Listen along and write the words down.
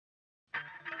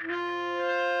Don't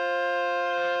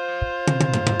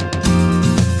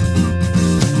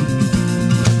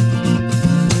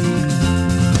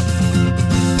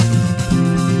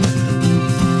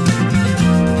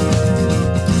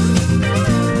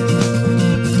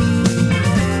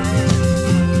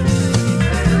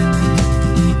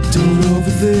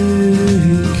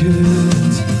overthink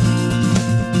it.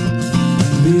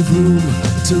 Leave room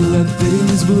to let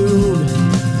things bloom.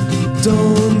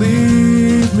 Don't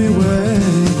leave me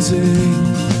waiting.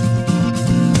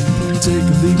 Take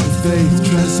a leap of faith,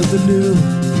 try something new.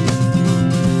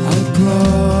 I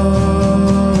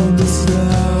promise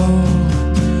now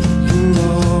you'll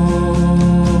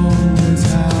always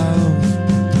have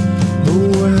a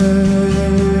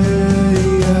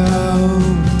way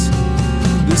out.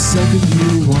 The second you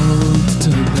want to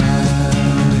turn back.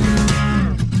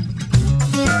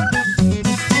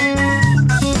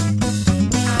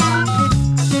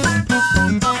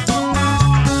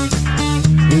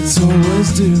 It's always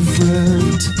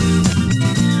different,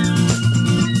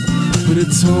 but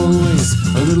it's always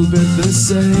a little bit the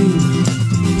same.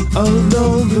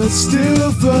 Unknown but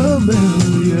still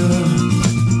familiar.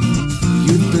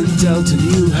 You've been dealt a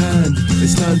new hand,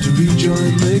 it's time to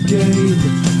rejoin the game.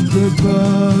 The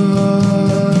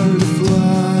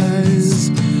butterflies,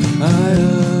 I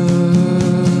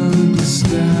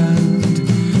understand.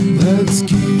 Let's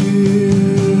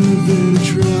give it a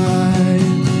try.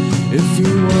 If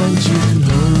you want, you can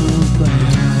hold my hand.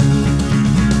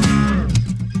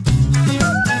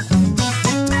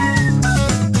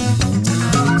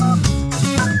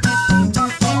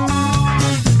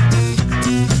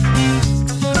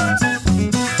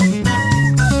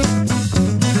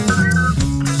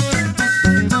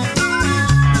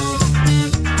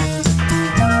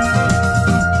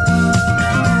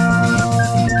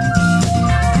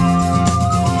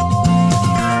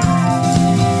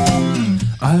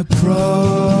 I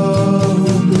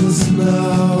promise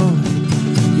now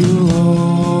you'll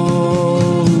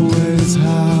always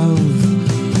have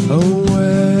a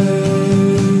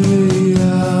way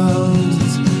out.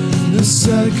 The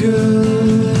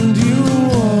second you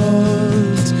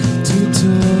want to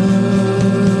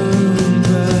turn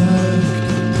back,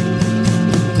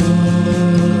 the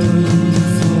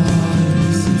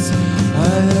butterflies, I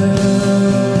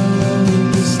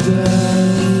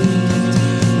understand.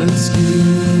 Let's give